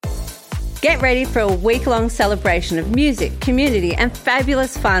Get ready for a week-long celebration of music, community and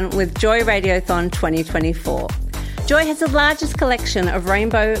fabulous fun with Joy Radiothon 2024. Joy has the largest collection of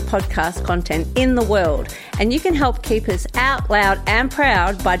rainbow podcast content in the world, and you can help keep us out loud and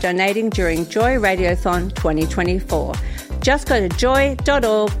proud by donating during Joy Radiothon 2024. Just go to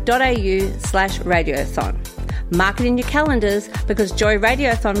joy.org.au/radiothon. Mark it in your calendars because Joy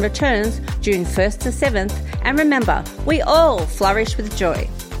Radiothon returns June 1st to 7th, and remember, we all flourish with joy.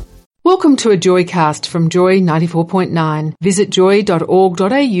 Welcome to a Joycast from Joy 94.9. Visit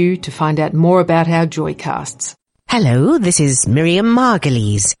joy.org.au to find out more about our Joycasts. Hello, this is Miriam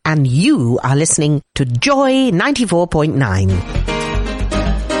Margulies, and you are listening to Joy 94.9.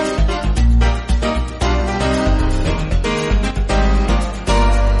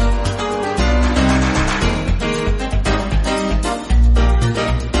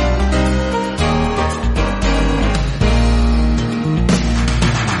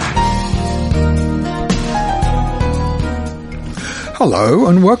 Hello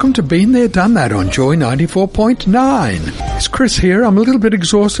and welcome to Been There, Done That on Joy 94.9. It's Chris here. I'm a little bit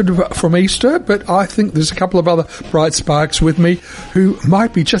exhausted from Easter, but I think there's a couple of other bright sparks with me who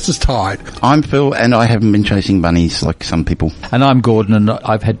might be just as tired. I'm Phil and I haven't been chasing bunnies like some people. And I'm Gordon and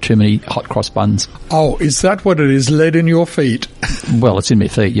I've had too many hot cross buns. Oh, is that what it is? Lead in your feet? Well, it's in my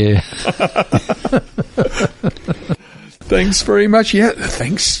feet, yeah. Thanks very much. Yeah,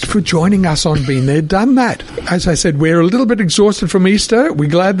 thanks for joining us on Been There, Done That. As I said, we're a little bit exhausted from Easter. We're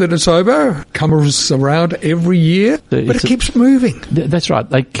glad that it's over. Comes around every year, but it keeps moving. That's right.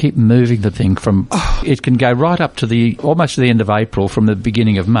 They keep moving the thing from... It can go right up to almost the end of April from the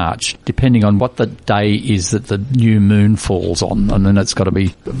beginning of March, depending on what the day is that the new moon falls on. And then it's got to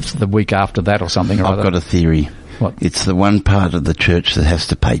be the week after that or something. I've got a theory. What? It's the one part of the church that has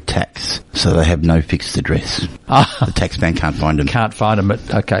to pay tax, so they have no fixed address. The taxman can't find them. Can't find them.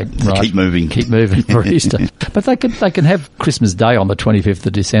 Okay, right. Keep moving. Keep moving for Easter. But they can have Christmas Day on the 25th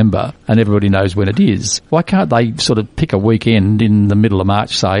of December, and everybody knows when it is. Why can't they sort of pick a weekend in the middle of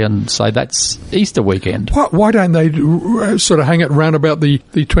March, say, and say that's Easter weekend? Why don't they sort of hang it round about the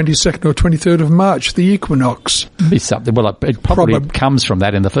 22nd or 23rd of March, the equinox? Be something. Well, it probably comes from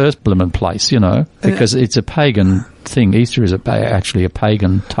that in the first blooming place, because it's a pagan thing. Easter is actually a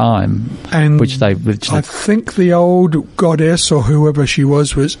pagan time, and I think the old goddess or whoever she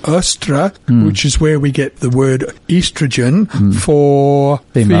was Ostra, which is where we get the word estrogen for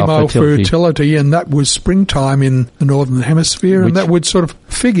female fertility, and that was springtime in the northern hemisphere, and that would sort of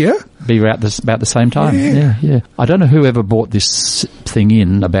figure be about the same time. Yeah. I don't know whoever brought this thing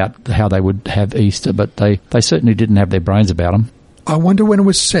in about how they would have Easter, but they certainly didn't have their brains about them. I wonder when it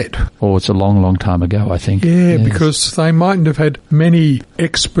was set. Oh, it's a long, long time ago, I think. Yeah, yes. Because they mightn't have had many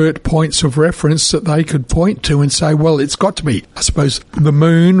expert points of reference that they could point to and say, well, it's got to be. I suppose the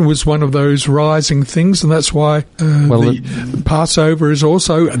moon was one of those rising things, and that's why the Passover is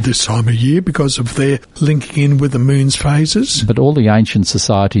also at this time of year because of their linking in with the moon's phases. But all the ancient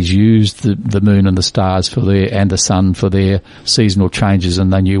societies used the moon and the stars and the sun for their seasonal changes,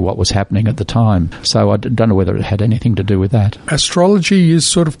 and they knew what was happening at the time. So I don't know whether it had anything to do with that. Astrology is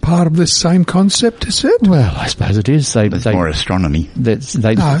sort of part of this same concept, is it? Well, I suppose it is. It's more astronomy. But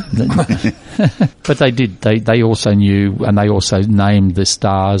they did. They also knew, and they also named the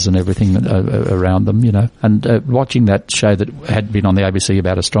stars and everything around them, And watching that show that had been on the ABC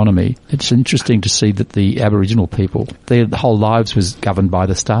about astronomy, it's interesting to see that the Aboriginal people, their whole lives was governed by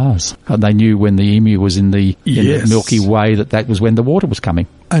the stars. And they knew when the emu was in the Milky Way that was when the water was coming.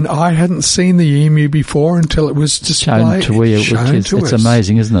 And I hadn't seen the emu before until it was displayed. It's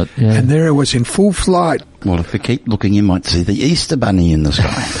amazing, isn't it? Yeah. And there it was in full flight. Well, if we keep looking, you might see the Easter bunny in the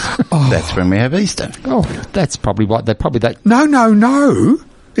sky. That's when we have Easter. Oh, that's probably what that. No.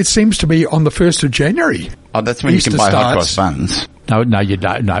 It seems to be on the 1st of January. Oh, that's when Easter you can buy starts. hot cross buns. No, you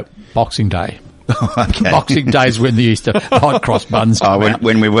don't. No, Boxing Day. Okay. Boxing Day is when the Easter hot cross buns come out.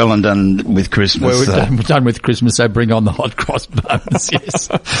 When we're well and done with Christmas. We're done with Christmas, so bring on the hot cross buns, yes.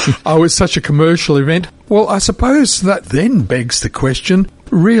 It's such a commercial event. Well, I suppose that then begs the question,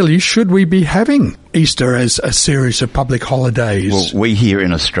 really, should we be having Easter as a series of public holidays? Well, we here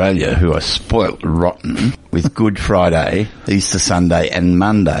in Australia, who are spoilt rotten with Good Friday, Easter Sunday and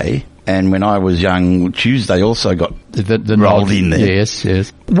Monday... And when I was young, Tuesday also got the rolled in there. Yes.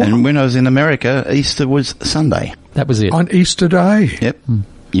 And when I was in America, Easter was Sunday. That was it. On Easter Day? Yep.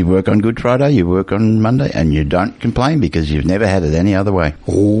 You work on Good Friday, you work on Monday, and you don't complain because you've never had it any other way.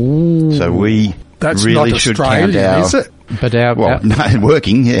 Oh. So we That's really not should Australian, count our... is it? But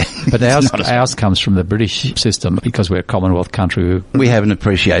working, yeah. But ours comes from the British system because we're a Commonwealth country. We have an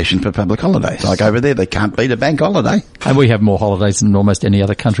appreciation for public holidays. Like over there, they can't beat a bank holiday. And we have more holidays than almost any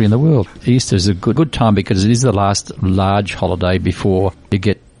other country in the world. Easter is a good time because it is the last large holiday before you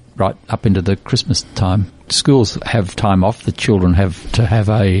get right up into the Christmas time. Schools have time off. The children have to have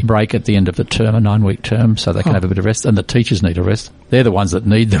a break at the end of the term, a 9-week term, so they can have a bit of rest. And the teachers need a rest. They're the ones that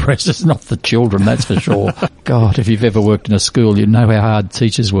need the rest. It's not the children, that's for sure. God, if you've ever worked in a school, you know how hard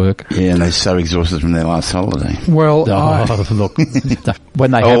teachers work. Yeah, and they're so exhausted from their last holiday. Well, look,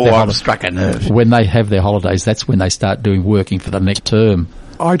 when they have I've struck a nerve. When they have their holidays, that's when they start working for the next term.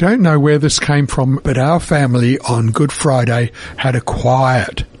 I don't know where this came from, but our family on Good Friday had a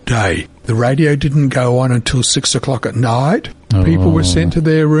quiet day. The radio didn't go on until 6 o'clock at night. People were sent to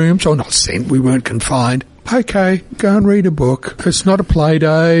their rooms, or not sent, we weren't confined. Okay, go and read a book. It's not a play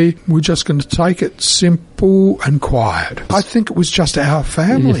day. We're just going to take it simple and quiet. I think it was just our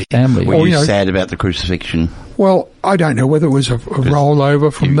family. Were you sad about the crucifixion? Well, I don't know whether it was a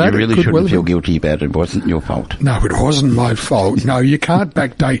rollover from that. You really shouldn't feel guilty about it. It wasn't your fault. No, it wasn't my fault. No, you can't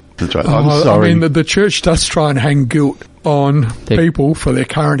backdate. That's right. I'm sorry. I mean, the church does try and hang guilt on people for their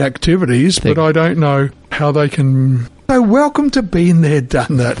current activities, but I don't know how they can... So welcome to Been There,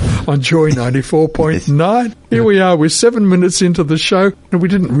 Done That on Joy 94.9. Here we are, we're 7 minutes into the show, and we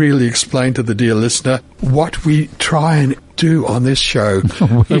didn't really explain to the dear listener what we try and do on this show.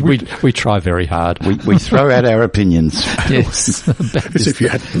 we try very hard. We throw out our opinions. Yes. As if you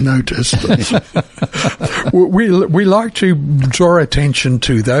hadn't noticed. we like to draw attention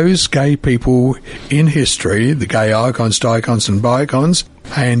to those gay people in history, the gay icons, dicons and bicons,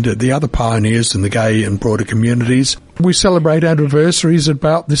 and the other pioneers in the gay and broader communities. We celebrate anniversaries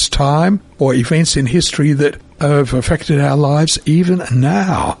about this time, or events in history that have affected our lives even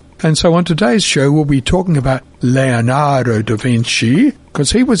now. And so on today's show, we'll be talking about Leonardo da Vinci,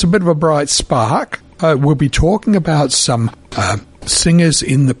 because he was a bit of a bright spark. We'll be talking about some singers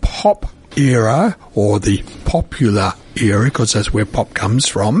in the pop era, or the popular era, because that's where pop comes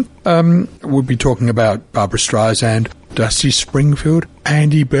from. We'll be talking about Barbra Streisand, Dusty Springfield,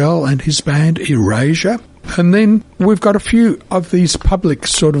 Andy Bell and his band Erasure. And then we've got a few of these public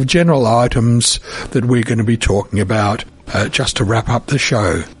sort of general items that we're going to be talking about just to wrap up the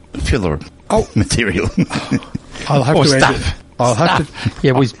show. Filler material. I'll have or to stuff. I'll have to.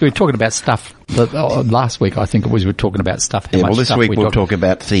 Yeah, we were talking about stuff. Last week, I think we were talking about stuff. Yeah, well, this week we'll talk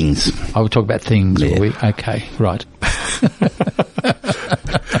about things. I will talk about things, will we? Okay, right.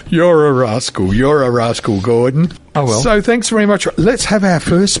 You're a rascal, Gordon. Oh, well. So thanks very much. Let's have our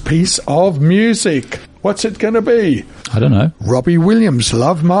first piece of music. What's it going to be? I don't know. Robbie Williams,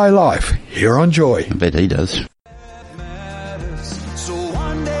 Love My Life, here on Joy. I bet he does. So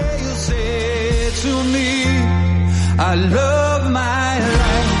one day you'll say to me, I love my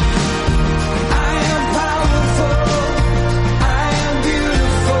life. I am powerful. I am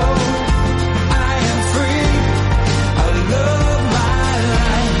beautiful. I am free. I love my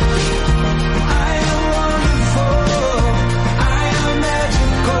life. I am wonderful. I am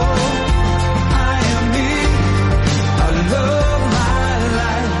magical. I am me. I love my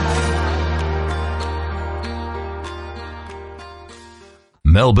life.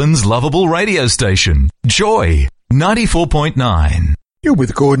 Melbourne's lovable radio station, Joy 94.9. You're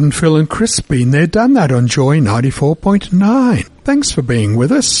with Gordon, Phil and Chris. Been there, done that on Joy 94.9. Thanks for being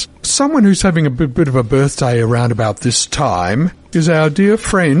with us. Someone who's having a bit of a birthday around about this time is our dear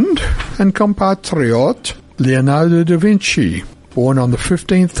friend and compatriot, Leonardo da Vinci, born on the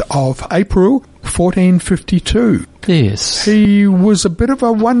 15th of April, 1452. Yes. He was a bit of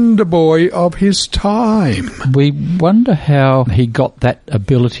a wonder boy of his time. We wonder how he got that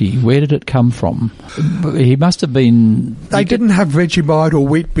ability. Where did it come from? He must have been... They didn't have Vegemite or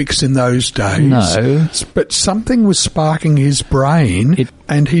Weet-Bix in those days. No. But something was sparking his brain,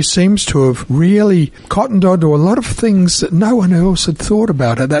 and he seems to have really cottoned onto a lot of things that no one else had thought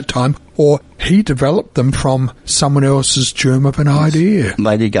about at that time, or he developed them from someone else's germ of an idea.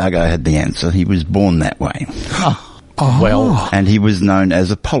 Lady Gaga had the answer. He was born that way. Well, and he was known as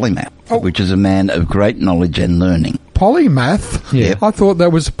a polymath, which is a man of great knowledge and learning. Polymath? Yeah. I thought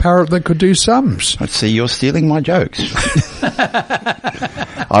that was a parrot that could do sums. Let's see, you're stealing my jokes.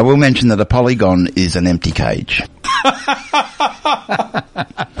 I will mention that a polygon is an empty cage.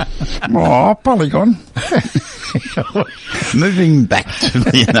 Oh, polygon. Moving back to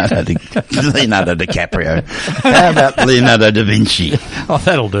Leonardo DiCaprio. How about Leonardo da Vinci? Oh,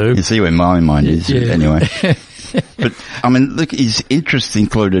 that'll do. You see where my mind is, Yeah. anyway. But, I mean, look, his interests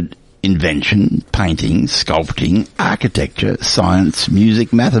included invention, painting, sculpting, architecture, science,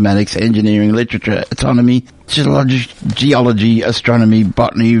 music, mathematics, engineering, literature, astronomy, geology, astronomy,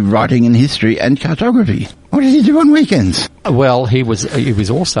 botany, writing and history, and cartography. What did he do on weekends? Well, he was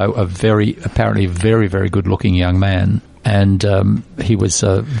also apparently very, very good-looking young man, and he was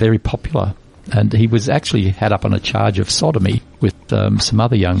very popular. And he was actually had up on a charge of sodomy with some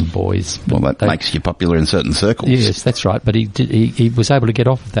other young boys. Well, that makes you popular in certain circles. Yes, that's right. But he was able to get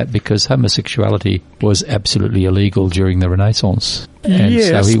off of that because homosexuality was absolutely illegal during the Renaissance. And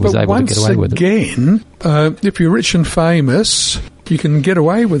yes, so he was but able to get away with it. Again, if you're rich and famous, you can get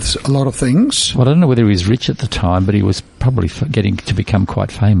away with a lot of things. Well, I don't know whether he was rich at the time, but he was probably getting to become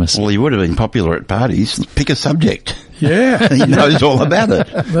quite famous. Well, he would have been popular at parties. Pick a subject. Yeah. He knows all about it.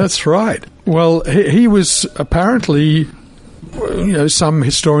 That's right. Well, he was apparently, some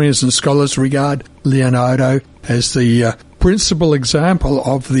historians and scholars regard Leonardo as the principal example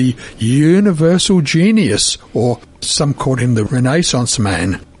of the universal genius, or some called him the Renaissance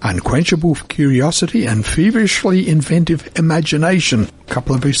man. Unquenchable curiosity and feverishly inventive imagination, a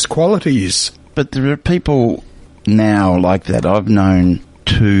couple of his qualities. But there are people now like that. I've known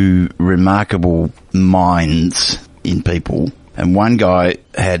two remarkable minds in people, and one guy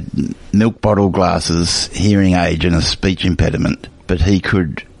had milk bottle glasses, hearing aid and a speech impediment, but he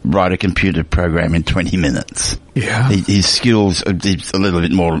could write a computer program in 20 minutes. Yeah. His skills are a little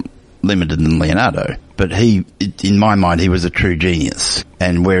bit more limited than Leonardo, but in my mind, he was a true genius.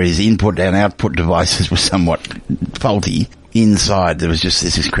 And where his input and output devices were somewhat faulty, inside there was just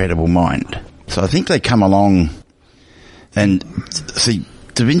this incredible mind. So I think they come along, and see,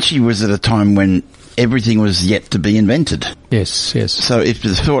 Da Vinci was at a time when everything was yet to be invented. Yes, yes. So if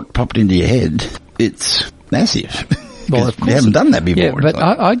the thought popped into your head, it's massive. Well, of course. We haven't done that before. Yeah, but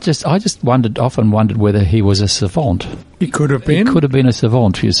I just often wondered whether he was a savant. He could have been. He could have been a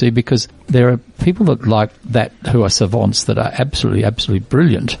savant, you see, because there are people that like that who are savants that are absolutely, absolutely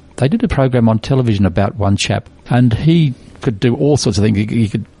brilliant. They did a program on television about one chap, and he could do all sorts of things. He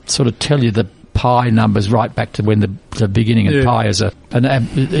could sort of tell you the pi numbers right back to when the beginning, and pi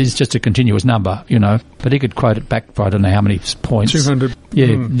is just a continuous number, But he could quote it back for I don't know how many points. 200.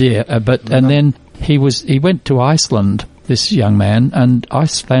 And then he went to Iceland, this young man, and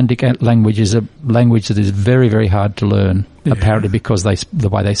Icelandic language is a language that is very, very hard to learn, apparently because the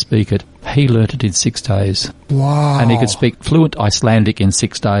way they speak it. He learnt it in 6 days. Wow. And he could speak fluent Icelandic in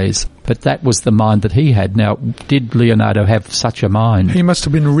 6 days. But that was the mind that he had. Now, did Leonardo have such a mind? He must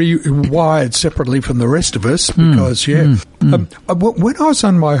have been rewired separately from the rest of us because, when I was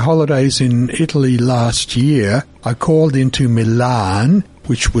on my holidays in Italy last year, I called into Milan,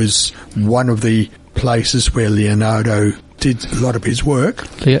 which was one of the places where Leonardo did a lot of his work.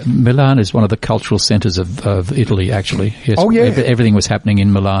 Milan is one of the cultural centres of Italy, actually. Yes. Oh, yeah. Everything was happening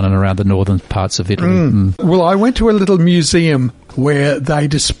in Milan and around the northern parts of Italy. Well, I went to a little museum where they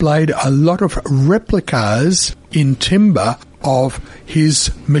displayed a lot of replicas in timber of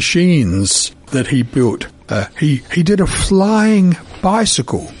his machines that he built. He did a flying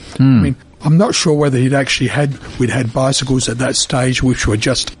bicycle. I mean, I'm not sure whether we'd had bicycles at that stage which were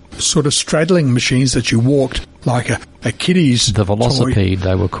just sort of straddling machines that you walked like a kiddie's The velocipede, toy.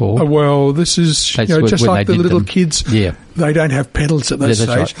 they were called. Well, this is just like the little kids. Yeah. They don't have pedals at that stage.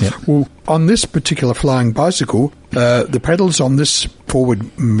 Right, yeah. Well, on this particular flying bicycle, the pedals on this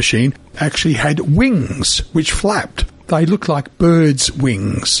forward machine actually had wings which flapped. They looked like birds'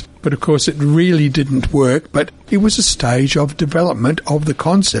 wings. But, of course, it really didn't work. But it was a stage of development of the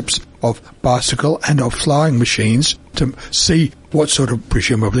concepts of bicycle and of flying machines to see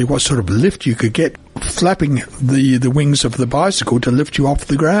presumably what sort of lift you could get flapping the wings of the bicycle to lift you off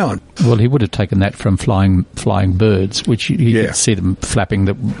the ground. Well, he would have taken that from flying birds, which you could see them flapping,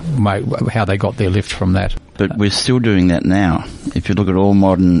 how they got their lift from that. But we're still doing that now. If you look at all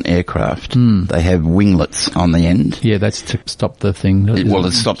modern aircraft, they have winglets on the end. Yeah, that's to stop the thing.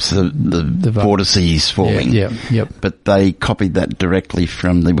 It stops the vortices falling. Yeah. But they copied that directly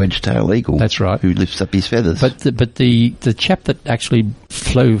from the wedge-tail eagle. That's right. Who lifts up his feathers. But the chap that actually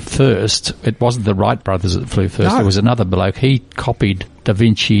flew first, it wasn't the Wright brothers that flew first. No. It was another bloke. He copied Da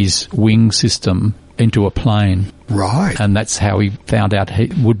Vinci's wing system into a plane. Right. And that's how he found out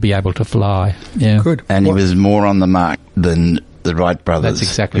he would be able to fly. Yeah. Good. And he was more on the mark than the Wright brothers. That's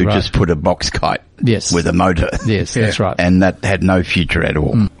exactly who right. just put a box kite with a motor. Yes, that's right. And that had no future at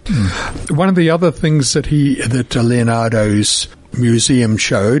all. One of the other things that Leonardo's museum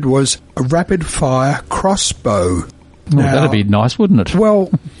showed was a rapid-fire crossbow. Well, that'd be nice, wouldn't it? Well,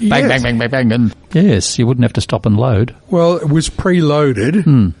 bang, bang, bang, bang, bang, and yes, you wouldn't have to stop and load. Well, it was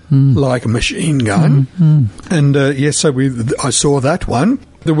preloaded like a machine gun, and so I saw that one.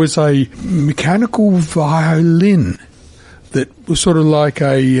 There was a mechanical violin that was sort of like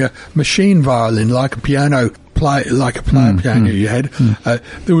a machine violin, like a piano piano you had.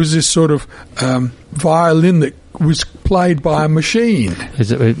 There was this sort of violin that was played by a machine.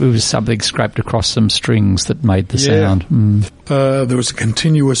 It was something scraped across some strings that made the sound. There was a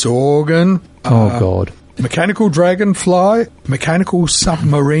continuous organ. Oh, God. Mechanical dragonfly, mechanical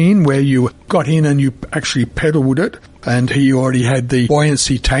submarine where you got in and you actually pedalled it, and he already had the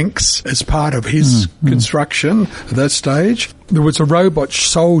buoyancy tanks as part of his construction at that stage. There was a robot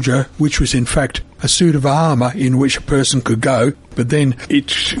soldier, which was in fact a suit of armour in which a person could go, but then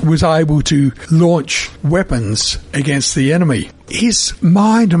it was able to launch weapons against the enemy. His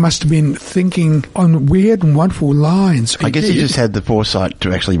mind must have been thinking on weird and wonderful lines. I guess he just had the foresight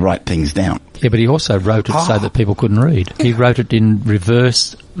to actually write things down. Yeah, but he also wrote it so that people couldn't read. He wrote it in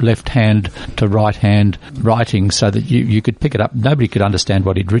reverse, left hand to right hand writing so that you could pick it up. Nobody could understand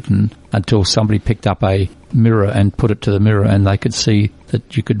what he'd written until somebody picked up a mirror and put it to the mirror, and they could see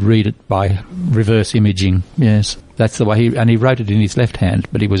that you could read it by reverse imaging. Yes, that's the way he wrote it in his left hand,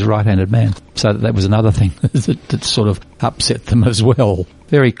 but he was a right-handed man. So that was another thing that sort of upset them as well.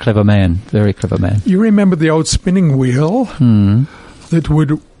 Very clever man, very clever man. You remember the old spinning wheel that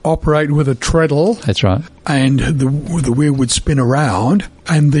would operate with a treadle? That's right. And the wheel would spin around,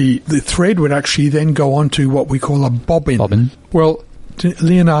 and the thread would actually then go onto what we call a bobbin. Well,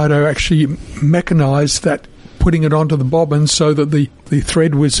 Leonardo actually mechanised that, putting it onto the bobbin so that the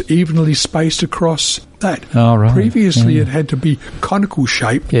thread was evenly spaced across that. Oh, right. Previously it had to be conical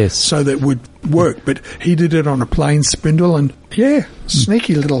shape so that it would work, but he did it on a plain spindle, and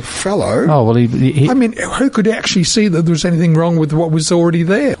sneaky little fellow. Oh, well, he I mean, who could actually see that there was anything wrong with what was already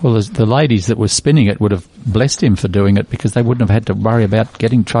there? Well, the ladies that were spinning it would have blessed him for doing it, because they wouldn't have had to worry about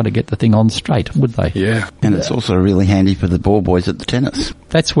trying to get the thing on straight, would they? Yeah. And it's also really handy for the ball boys at the tennis.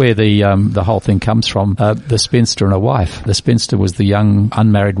 That's where the whole thing comes from, the spinster and a wife. The spinster was the young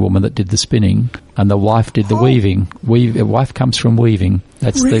unmarried woman that did the spinning, and the wife did the weaving. A wife comes from weaving.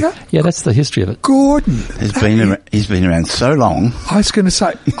 That's that's the history of it. Gordon. He's been around so long. I was going to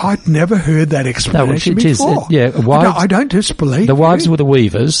say, I'd never heard that explanation before. I don't disbelieve the wives were the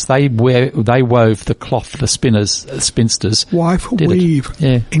weavers. They wove the cloth. The spinsters. Wife did weave. It.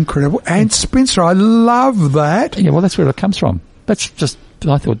 Yeah. Incredible. And spinster, I love that. Yeah, well, that's where it comes from. That's just,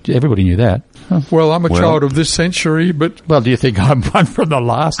 I thought everybody knew that. Huh. Well, I'm a child of this century, but... Well, do you think I'm one from the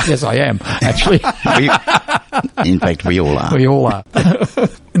last? Yes, I am, actually. In fact, we all are. We all are.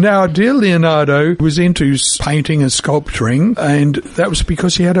 Now, dear Leonardo was into painting and sculpturing, and that was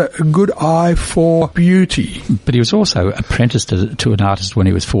because he had a good eye for beauty. But he was also apprenticed to an artist when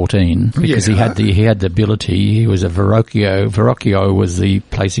he was 14, because he had the ability. He was a Verrocchio. Verrocchio was the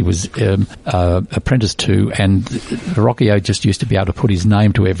place he was apprenticed to, and Verrocchio just used to be able to put his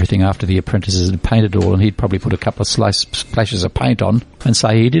name to everything after the apprentices had painted all, and he'd probably put a couple of splashes of paint on and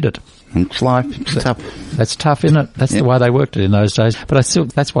say he did it. It's life. It's tough. That's tough, isn't it? That's the way they worked it in those days. But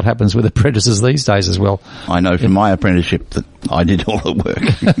that's what happens with apprentices these days as well. I know from my apprenticeship that I did all the work.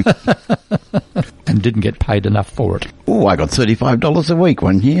 And didn't get paid enough for it. Oh, I got $35 a week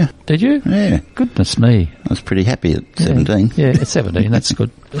one year. Did you? Yeah. Goodness me. I was pretty happy at 17. Yeah, at 17. That's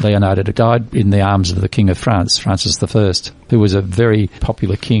good. Leonardo died in the arms of the King of France, Francis I, who was a very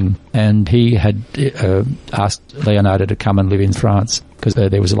popular king. And he had asked Leonardo to come and live in France, because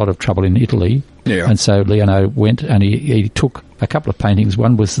there was a lot of trouble in Italy. Yeah. And so Leonardo went, and he took a couple of paintings.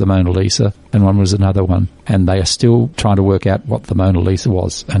 One was the Mona Lisa and one was another one. And they are still trying to work out what the Mona Lisa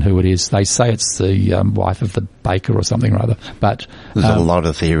was and who it is. They say it's the wife of the baker or something or other. But there's a lot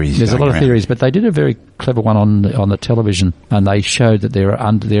of theories. There's a lot of theories, but they did a very clever one on the television, and they showed that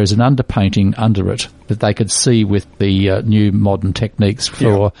there is an underpainting under it that they could see with the new modern techniques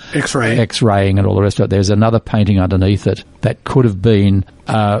for X-raying and all the rest of it. There's another painting underneath it that could have been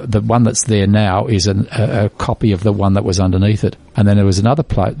the one that's there now is a copy of the one that was underneath it. And then there was another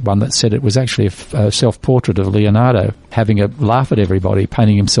one that said it was actually a self-portrait of Leonardo having a laugh at everybody,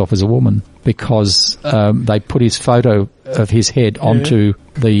 painting himself as a woman, because they put his photo of his head onto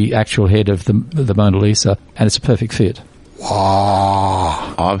the actual head of the Mona Lisa, and it's a perfect fit.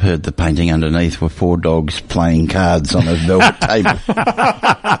 Wow. I've heard the painting underneath were 4 dogs playing cards on a velvet table.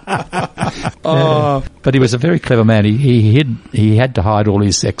 But he was a very clever man. He had to hide all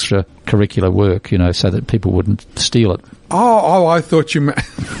his extracurricular work, so that people wouldn't steal it. Oh, I thought you meant...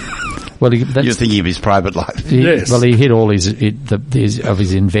 Well, you're thinking of his private life. Yes. Well, he hid all his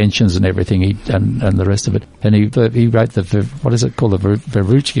inventions and everything, and the rest of it. And he wrote what is it called, the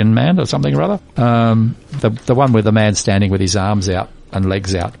Verrucchian Man or something or other? The one with the man standing with his arms out. and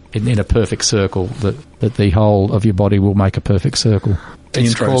legs out in a perfect circle, that the whole of your body will make a perfect circle.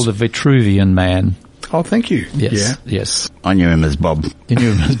 It's called the Vitruvian Man. Oh, thank you. Yes, Yeah. yes. I knew him as Bob. You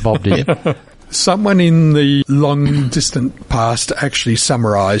knew him as Bob, did you? Someone in the long-distant past actually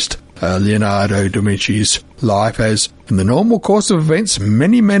summarised Leonardo da Vinci's life as, in the normal course of events,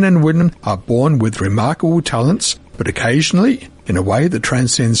 many men and women are born with remarkable talents, but occasionally, in a way that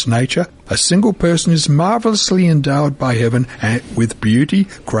transcends nature, a single person is marvellously endowed by heaven with beauty,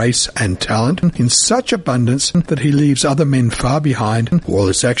 grace and talent in such abundance that he leaves other men far behind. All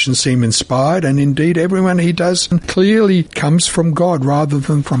his actions seem inspired, and indeed everyone he does clearly comes from God rather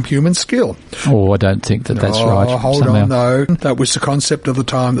than from human skill. Oh, I don't think that's right. Hold somehow. on, though. That was the concept of the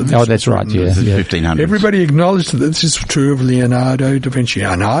time. That this Oh, that's was right, written. yeah. This is yeah. 1500s. Everybody acknowledged that this is true of Leonardo da Vinci,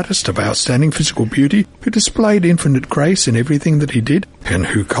 an artist of outstanding physical beauty who displayed infinite grace in everything that he did, and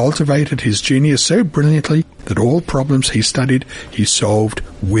who cultivated his genius so brilliantly that all problems he studied he solved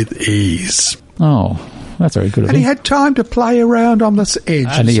with ease. Oh, that's very good of And him. he had time to play around on this edge.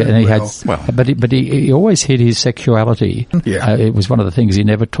 And he had, he always hid his sexuality. Yeah. It was one of the things he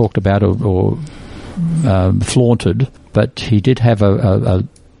never talked about or flaunted. But he did have a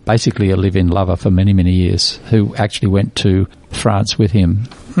basically a live-in lover for many, many years, who actually went to France with him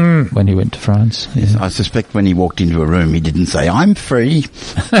when he went to France. Yeah. I suspect when he walked into a room, he didn't say, "I'm free."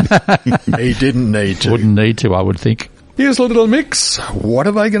 He didn't need to. Wouldn't need to, I would think. Here's a little mix. What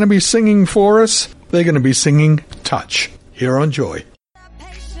are they going to be singing for us? They're going to be singing Touch here on Joy.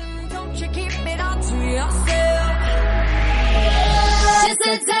 Don't you keep it all to yourself. Just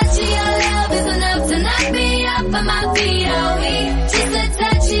a touch of your love is enough to knock me off of my feet. Oh, just a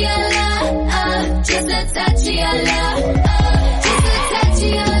touch of your love. Just a touch of your love. Just a touch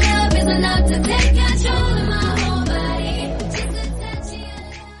of your love is enough to take control of my whole body. Just a touch of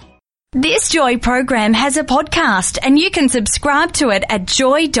your love. This Joy program has a podcast, and you can subscribe to it at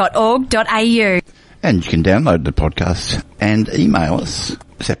joy.org.au. And you can download the podcast and email us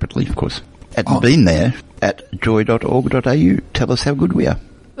separately, of course, at beenthere@joy.org.au. Tell us how good we are.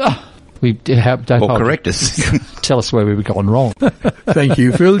 Don't Or correct us. Tell us where we've gone wrong. Thank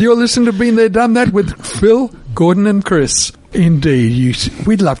you, Phil. You're listening to Been There, Done That with Phil, Gordon and Chris. Indeed,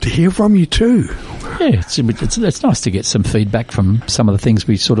 we'd love to hear from you too. Yeah, it's nice to get some feedback from some of the things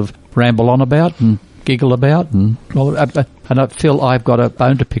we sort of ramble on about and giggle about. And Phil, I've got a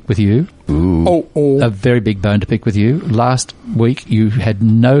bone to pick with you. Ooh. A very big bone to pick with you. Last week you had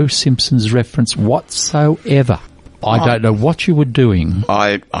no Simpsons reference whatsoever. I don't know what you were doing.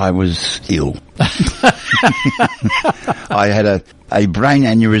 I was ill. I had a brain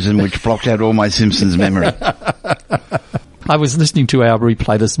aneurysm which blocked out all my Simpsons memory. I was listening to our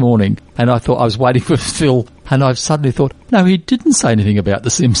replay this morning, and I thought I was waiting for Phil, and I suddenly thought, no, he didn't say anything about The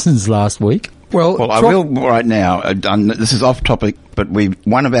Simpsons last week. Well, I will right now. This is off topic, but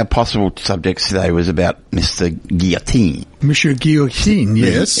one of our possible subjects today was about Mr. Guillotine. Monsieur Guillotine,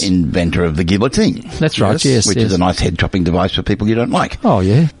 yes. The inventor of the guillotine. That's right, yes. Which is a nice head-chopping device for people you don't like. Oh,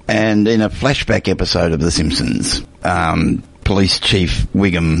 yeah. And in a flashback episode of The Simpsons, Police Chief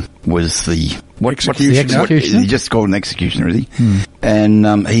Wiggum was the... executioner? He just called an executioner, is he?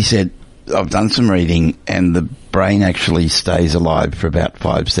 And he said, I've done some reading, and the brain actually stays alive for about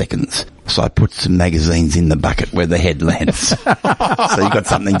 5 seconds. So I put some magazines in the bucket where the head lands. So you've got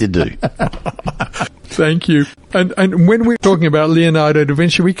something to do. Thank you. And when we're talking about Leonardo da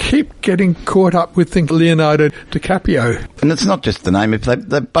Vinci, we keep getting caught up with Leonardo DiCaprio. And it's not just the name.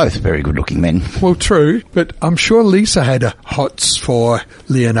 They're both very good-looking men. Well, true, but I'm sure Lisa had a hots for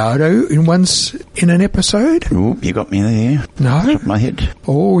Leonardo in an episode. Ooh, you got me there. No? My head.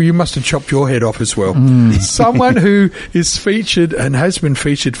 Oh, you must have chopped your head off as well. Someone who is featured and has been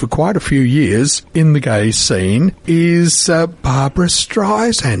featured for quite a few years in the gay scene is Barbra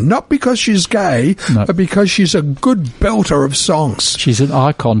Streisand. Not because she's gay, but because she's a good belter of songs. She's an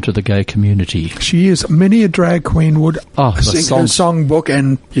icon to the gay community. She is. Many a drag queen would sing her songbook,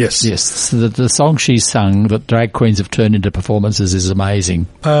 and yes. Yes, the song she sung that drag queens have turned into performances is amazing.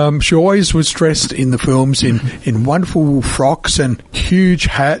 She always was dressed in the films in wonderful frocks and huge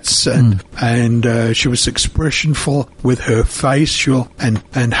hats, and she was expressionful with her facial and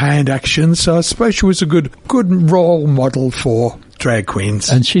hand actions. So I suppose she was a good role model for drag queens.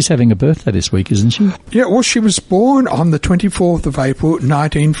 And she's having a birthday this week, isn't she? Yeah, well, she was born on the 24th of April,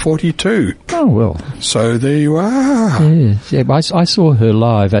 1942. Oh, well. So there you are. Yeah, I saw her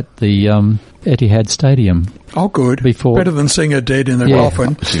live at the Etihad Stadium. Oh, good. Better than seeing her dead in the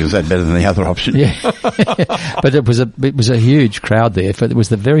coffin. She was that better than the other option. Yeah. But it was a huge crowd there. It was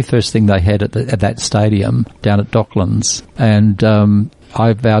the very first thing they had at that stadium down at Docklands. And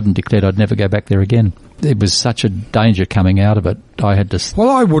I vowed and declared I'd never go back there again. It was such a danger coming out of it. I had to... Well,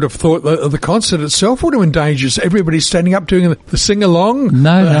 I would have thought that the concert itself would have been dangerous. Everybody standing up doing the sing-along,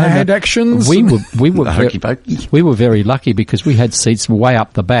 hand actions. We were the hokey pokey. We were very lucky because we had seats way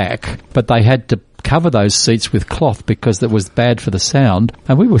up the back, but they had to cover those seats with cloth because it was bad for the sound,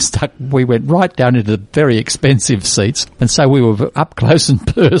 and we were stuck. We went right down into the very expensive seats, and so we were up close and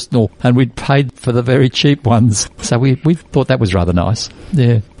personal, and we'd paid for the very cheap ones. So we thought that was rather nice.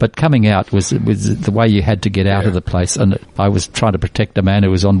 Yeah, but coming out was the way you had to get out of the place, and I was trying to protect a man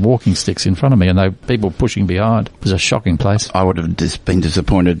who was on walking sticks in front of me, and they people pushing behind. It was a shocking place. I would have just been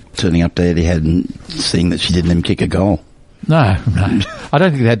disappointed turning up there and seeing that she didn't even kick a goal. No. I don't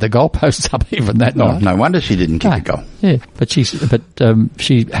think they had the goalposts up even that night. No wonder she didn't kick a goal. Yeah, but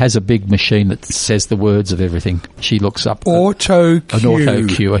she has a big machine that says the words of everything. She looks up an auto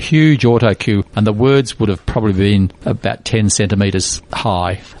cue, a huge auto cue, and the words would have probably been about 10 centimetres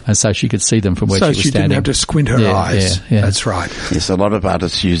high, and so she could see them from where she was standing. So she didn't have to squint her eyes. Yeah. That's right. Yes, a lot of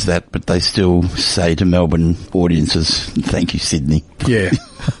artists use that, but they still say to Melbourne audiences, "Thank you, Sydney." Yeah.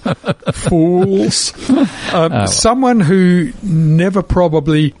 Fools. Someone who never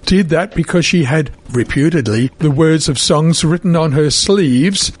probably did that because she had, reputedly, the words of songs written on her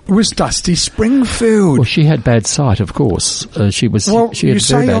sleeves was Dusty Springfield. Well, she had bad sight, of course. She had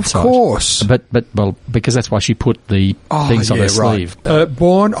very bad sight. Of course. But because that's why she put the things on her sleeve.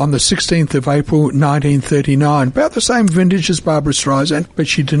 Born on the 16th of April 1939, about the same vintage as Barbra Streisand, but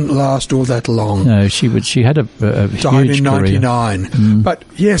she didn't last all that long. No, she had a huge died in career. 99. But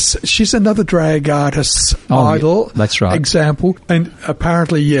yes, she's another drag artist's idol. Yeah, that's right. Example. And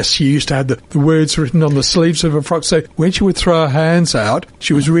apparently, yes, she used to have the words written on the sleeves of her frock. So when she would throw her hands out,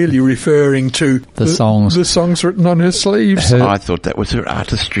 she was really referring to the songs written on her sleeves. I thought that was her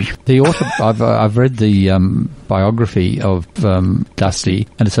artistry. I've read the biography of Dusty,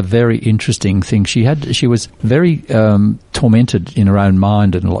 and it's a very interesting thing. She was very tormented in her own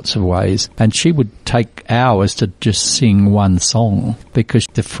mind in lots of ways, and she would take hours to just sing one song because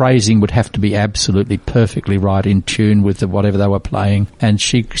the phrasing would have to be absolutely perfectly right in tune with whatever they were playing, and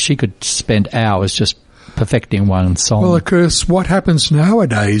she could spend hours just perfecting one song. Well, of course, what happens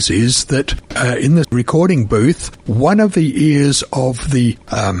nowadays is that in the recording booth, one of the ears of the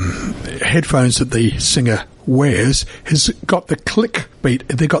headphones that the singer wears has got the click beat.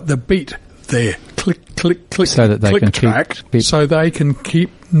 They got the beat there, click, click, click, so that they can track, so they can keep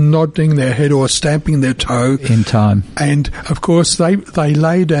nodding their head or stamping their toe in time. And of course, they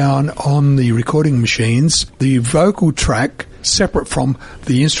lay down on the recording machines the vocal track separate from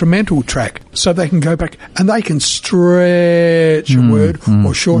the instrumental track, so they can go back and they can stretch a word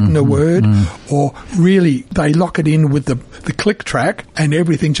or shorten a word, or really they lock it in with the click track and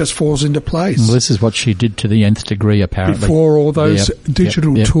everything just falls into place. Well, this is what she did to the nth degree, apparently. Before all those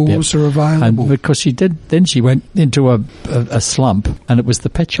digital tools are available. And because she did, then she went into a slump, and it was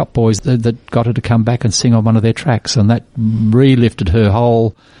the Pet Shop Boys that got her to come back and sing on one of their tracks, and that re-lifted her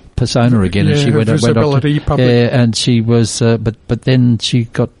whole persona again, and she went up to, and she was, but then she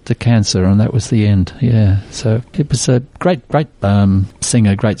got the cancer, and that was the end. Yeah, so it was a great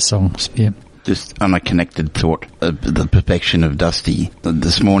singer, great songs. Yeah. Just on a connected thought, the perfection of Dusty.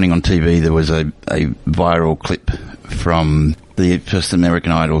 This morning on TV there was a viral clip from the first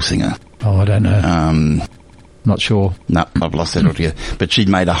American Idol singer. Oh, I don't know. Not sure. No, I've lost that altogether. But she'd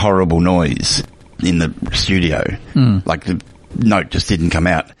made a horrible noise in the studio. Like the note just didn't come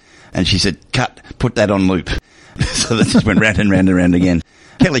out. And she said, "Cut, put that on loop." So that just went round and round and round again.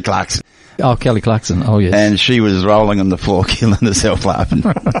 Kelly Clarkson. Oh, Kelly Clarkson. Oh, yes. And she was rolling on the floor, killing herself laughing.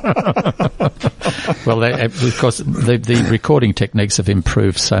 Well, of course, the recording techniques have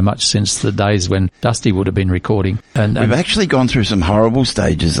improved so much since the days when Dusty would have been recording. And we've actually gone through some horrible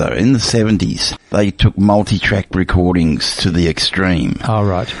stages, though. In the 70s, they took multi-track recordings to the extreme. Oh,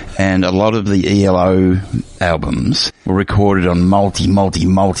 right. And a lot of the ELO albums were recorded on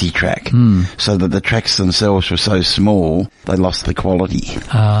multi-track. So that the tracks themselves were so small, they lost the quality.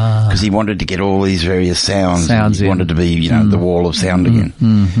 Because he wanted to get all these various sounds he wanted to be, the wall of sound again.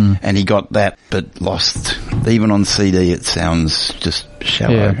 And he got that, but lost. Even on CD, it sounds just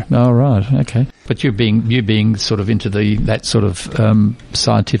shallow. Yeah. Oh, right. Okay. But you being sort of into that sort of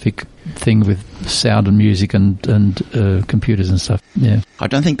scientific thing with sound and music and computers and stuff. Yeah. I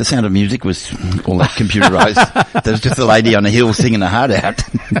don't think the Sound of Music was all that computerized. There was just a lady on a hill singing her heart out.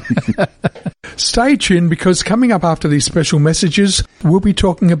 Stay tuned, because coming up after these special messages, we'll be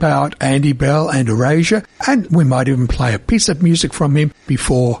talking about Andy Bell and Erasure, and we might even play a piece of music from him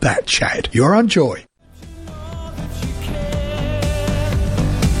before that chat. You're on Joy.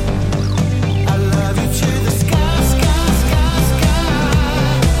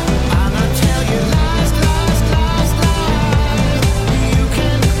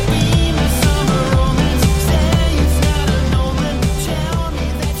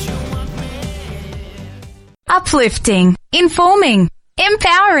 Uplifting, informing,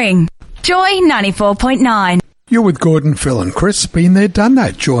 empowering. Joy 94.9. You're with Gordon, Phil and Chris. Been there, done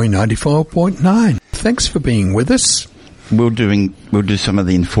that. Joy 94.9. Thanks for being with us. We'll do some of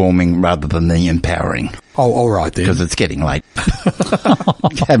the informing rather than the empowering. Oh, all right then. Because it's getting late.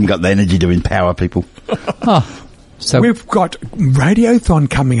 Haven't got the energy to empower people. So we've got Radiothon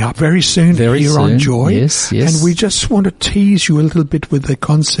coming up very soon on Joy. Yes. And we just want to tease you a little bit with the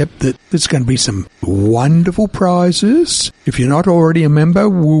concept that there's going to be some wonderful prizes. If you're not already a member,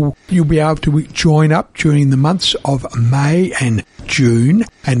 you'll be able to join up during the months of May and June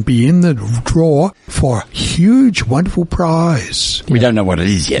and be in the draw for a huge, wonderful prize. We don't know what it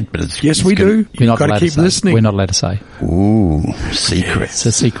is yet, but Yes, we do. You've got to keep listening. We're not allowed to say. Ooh, secret. It's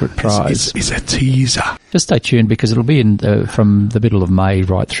a secret prize. It's a teaser. Just stay tuned because it'll be in from the middle of May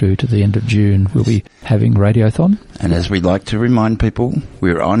right through to the end of June. We'll be having Radiothon. And as we like to remind people,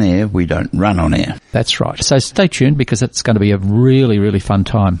 we're on air, we don't run on air. That's right. So stay tuned because it's going to be a really, really fun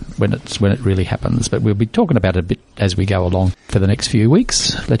time when it really happens. But we'll be talking about it a bit as we go along for the next few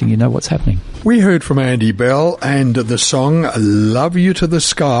weeks, letting you know what's happening. We heard from Andy Bell and the song Love You to the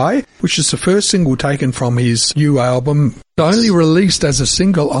Sky, which is the first single taken from his new album, only released as a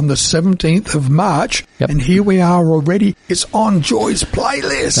single on the 17th of March. Yep. And here we are already. It's on Joy's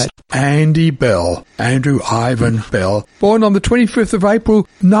playlist. Andy Bell, Andrew Ivan Bell, born on the 25th of April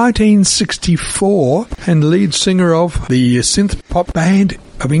 1964 and lead singer of the synth pop band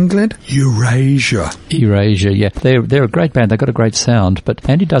of England, Erasure, yeah. They're a great band. They've got a great sound, but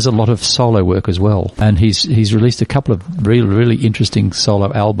Andy does a lot of solo work as well. And he's released a couple of really, really interesting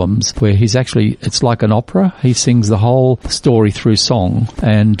solo albums where it's like an opera. He sings the whole story through song.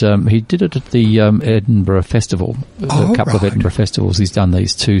 And he did it at the Edinburgh Festival, a couple of Edinburgh festivals. He's done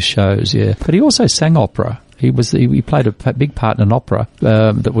these 2 shows, yeah. But he also sang opera. He played a big part in an opera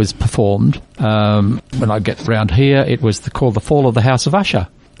that was performed. When I get round here, it was called The Fall of the House of Usher.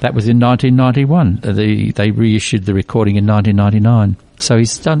 That was in 1991. They reissued the recording in 1999. So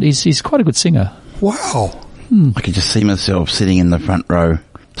he's quite a good singer. Wow. I could just see myself sitting in the front row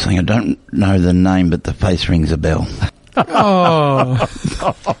saying, I don't know the name, but the face rings a bell. Oh.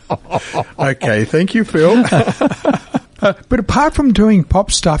 Okay, thank you, Phil. But apart from doing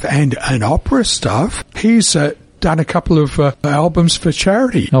pop stuff and opera stuff, he's done a couple of albums for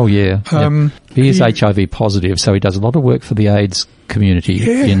charity. Oh, yeah. He is HIV positive, so he does a lot of work for the AIDS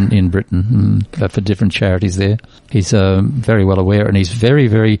community in Britain for different charities there. He's very well aware, and he's very,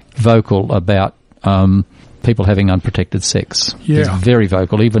 very vocal about people having unprotected sex. Yeah. He's very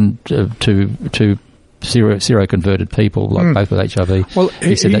vocal, even to seroconverted people, like both with HIV. Well,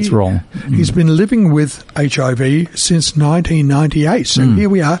 he said that's wrong. He's been living with HIV since 1998, so here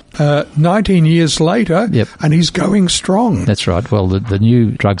we are, 19 years later, and he's going strong. That's right. Well, the new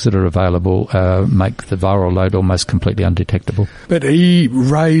drugs that are available make the viral load almost completely undetectable. But he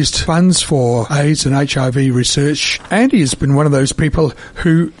raised funds for AIDS and HIV research, and he has been one of those people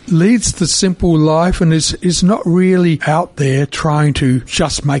who leads the simple life and is not really out there trying to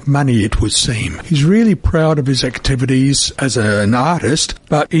just make money, it would seem. He's really proud of his activities as an artist,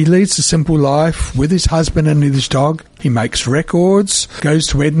 but he leads a simple life with his husband and his dog. He makes records, goes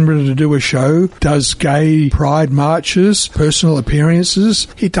to Edinburgh to do a show, does gay pride marches, personal appearances.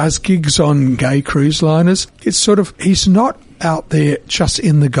 He does gigs on gay cruise liners. He's not out there just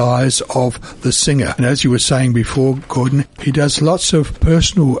in the guise of the singer. And as you were saying before, Gordon, he does lots of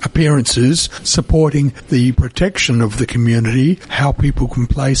personal appearances supporting the protection of the community, how people can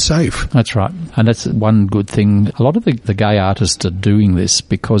play safe. That's right. And that's one good thing. A lot of the gay artists are doing this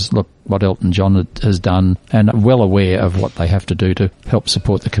because, look, what Elton John has done, and are well aware of what they have to do to help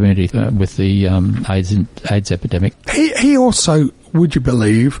support the community with the AIDS epidemic. He also, would you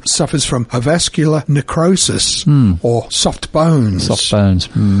believe, suffers from a vascular necrosis or soft bones. Soft bones.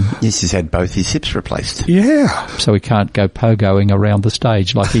 Yes, he's had both his hips replaced. Yeah. So he can't go pogoing around the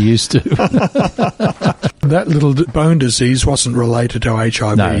stage like he used to. That little bone disease wasn't related to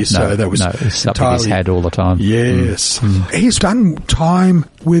HIV, that was it's something he's had all the time. Yes. He's done time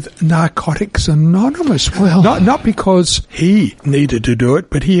with Narcotics Anonymous. Well, not because he needed to do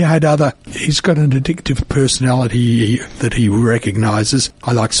it, but he's got an addictive personality that he recognises.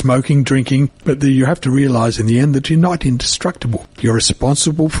 I like smoking, drinking, but you have to realise in the end that you're not indestructible. You're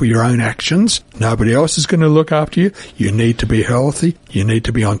responsible for your own actions. Nobody else is going to look after you. You need to be healthy. You need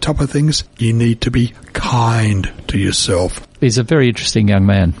to be on top of things. You need to be kind to yourself. He's a very interesting young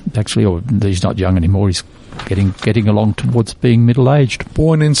man, actually, or he's not young anymore. He's getting along towards being middle-aged.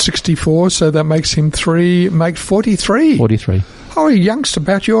 Born in 64, so that makes him 43. 43. Oh, a youngster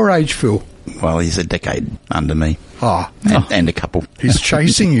about your age, Phil. Well, he's a decade under me. Ah, and a couple. he's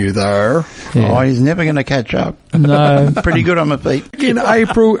chasing you, though. Yeah. Oh, he's never going to catch up. No. Pretty good on my feet. In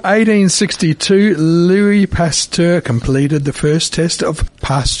April 1862, Louis Pasteur completed the first test of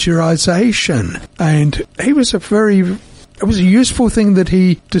pasteurization. And he was it was a useful thing that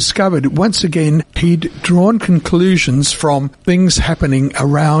he discovered. Once again, he'd drawn conclusions from things happening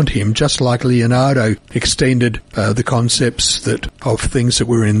around him, just like Leonardo extended the concepts of things that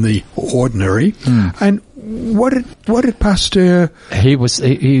were in the ordinary. And what did Pasteur...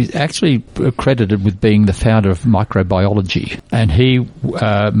 He's actually credited with being the founder of microbiology, and he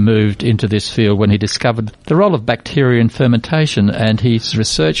moved into this field when he discovered the role of bacteria in fermentation, and his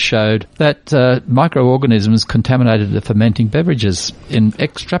research showed that microorganisms contaminated the fermenting beverages. In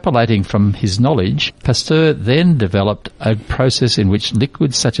extrapolating from his knowledge, Pasteur then developed a process in which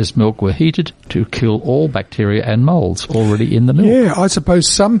liquids such as milk were heated to kill all bacteria and molds already in the milk. Yeah, I suppose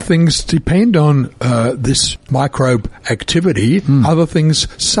some things depend on this microbe activity. Other things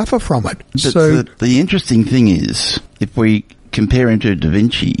suffer from it. But So the interesting thing is, if we compare him to Da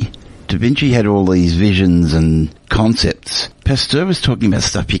Vinci had all these visions and concepts. Pasteur was talking about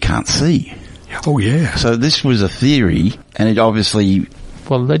stuff you can't see. Oh, yeah. So this was a theory, and it obviously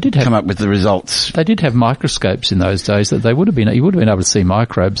Well, they did have come up with the results. They did have microscopes in those days that he would have been able to see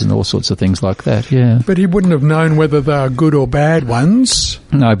microbes and all sorts of things like that. Yeah. But he wouldn't have known whether they are good or bad ones.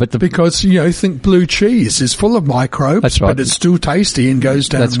 No, but because, think blue cheese is full of microbes, That's right. but it's still tasty and goes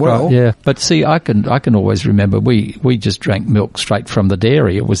down That's well. right, yeah. But see, I can always remember we just drank milk straight from the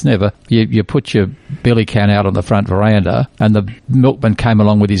dairy. It was never, you put your billy can out on the front veranda and the milkman came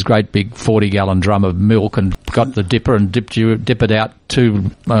along with his great big 40-gallon drum of milk and got the dipper and dip it out 2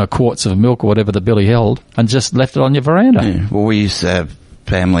 quarts of milk or whatever the billy held and just left it on your veranda. Yeah. Well, we used to have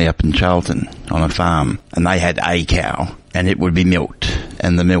family up in Charlton on a farm, and they had a cow, and it would be milked,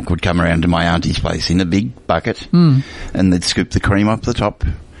 and the milk would come around to my auntie's place in a big bucket, and they'd scoop the cream off the top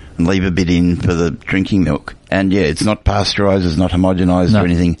and leave a bit in for the drinking milk. And yeah, it's not pasteurised, it's not homogenised or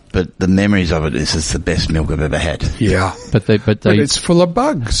anything, but the memories of it is it's the best milk I've ever had. Yeah. But it's full of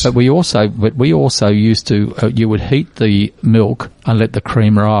bugs. But we also used to, you would heat the milk and let the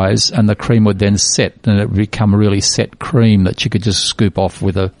cream rise, and the cream would then set, and it would become really set cream that you could just scoop off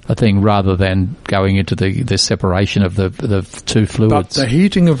with a thing rather than going into the separation of the two fluids. But the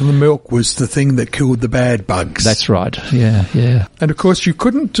heating of the milk was the thing that killed the bad bugs. That's right. Yeah, yeah. And of course you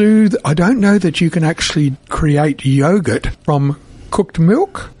couldn't do, I don't know that you can actually create yogurt from cooked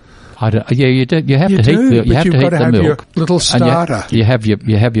milk. You do. You have You to do, heat but you have you've to heat got to the have milk. your little And starter. You have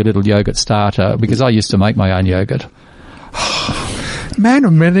your little yogurt starter, because I used to make my own yogurt. Man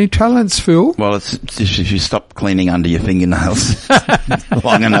of many talents, Phil. Well, it's just if you stop cleaning under your fingernails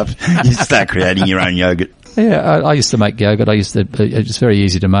long enough, you start creating your own yogurt. Yeah, I used to make yogurt. It was very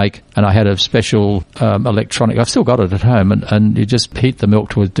easy to make, and I had a special electronic. I've still got it at home, and you just heat the milk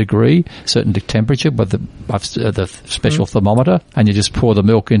to a degree, certain temperature, with the special thermometer, and you just pour the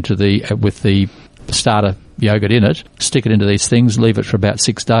milk into with the starter yogurt in it, stick it into these things, leave it for about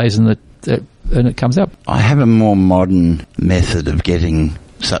 6 days, and it comes up. I have a more modern method of getting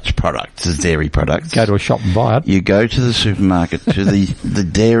such products as dairy products. Go to a shop and buy it. You go to the supermarket, to the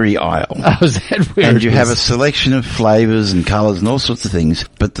dairy aisle. Oh, is that where and it you is? have a selection of flavours and colours and all sorts of things,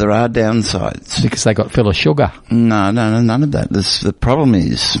 but there are downsides. Because they got full of sugar. No, none of that. The problem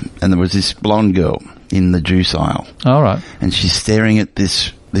is, and there was this blonde girl in the juice aisle. All right. And she's staring at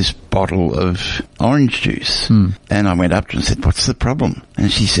this bottle of orange juice. And I went up to her and said, "What's the problem?"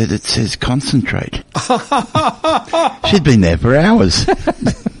 And she said, "It says concentrate." She'd been there for hours.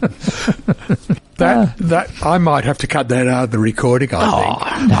 That I might have to cut that out of the recording,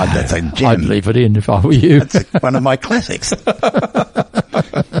 I think. No, that's a gem. I'd leave it in if I were you. That's one of my classics.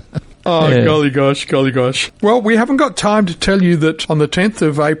 Oh, Yeah. golly gosh. Well, we haven't got time to tell you that on the 10th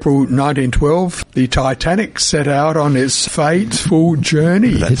of April 1912, the Titanic set out on its fateful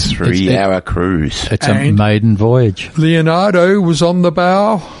journey. That's 3-hour cruise. It's a And- maiden voyage. Leonardo was on the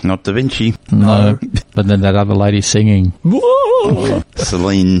bow. Not Da Vinci. No. But then that other lady singing. Whoa!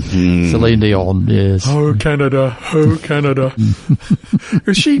 Celine. Celine Dion, yes. Oh, Canada. Oh, Canada.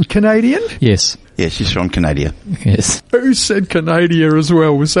 Is she Canadian? Yes. Yeah, she's from Canada. Yes. Who said Canada as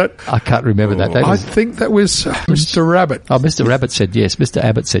well? Was that? I can't remember that. That I was, think that was Mr. Rabbit. oh, Mr. Rabbit said yes. Mr.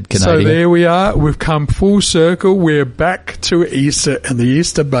 Abbott said So Canadian. there we are. We've come full circle. We're back to Easter and the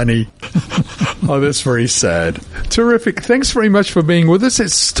Easter Bunny. Oh, that's very sad. Terrific. Thanks very much for being with us.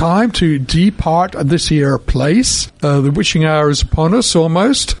 It's time to depart this here place. The witching hour is upon us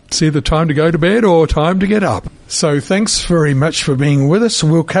almost. It's either time to go to bed or time to get up. So thanks very much for being with us.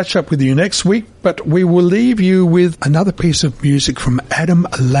 We'll catch up with you next week, but we will leave you with another piece of music from Adam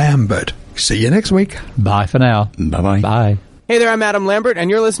Lambert. See you next week. Bye for now. Bye-bye. Bye. Hey there, I'm Adam Lambert, and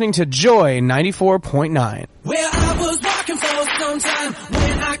you're listening to Joy 94.9. Well, I was walking for some time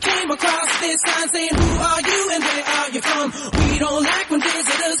when I came across this sign saying, who are you and where are you from? We don't like when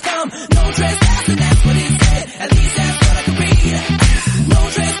visitors come. No trespassing, that's what it said. At least that's what I could read. No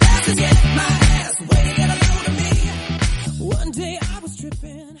trespassing, yet my ass way get a load of me. One day I was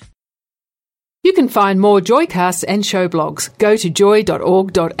tripping. You can find more Joycasts and show blogs. Go to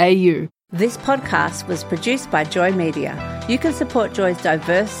joy.org.au. This podcast was produced by Joy Media. You can support Joy's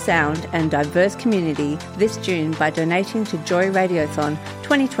diverse sound and diverse community this June by donating to Joy Radiothon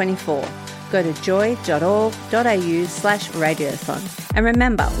 2024. Go to joy.org.au/radiothon. And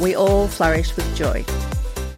remember, we all flourish with joy.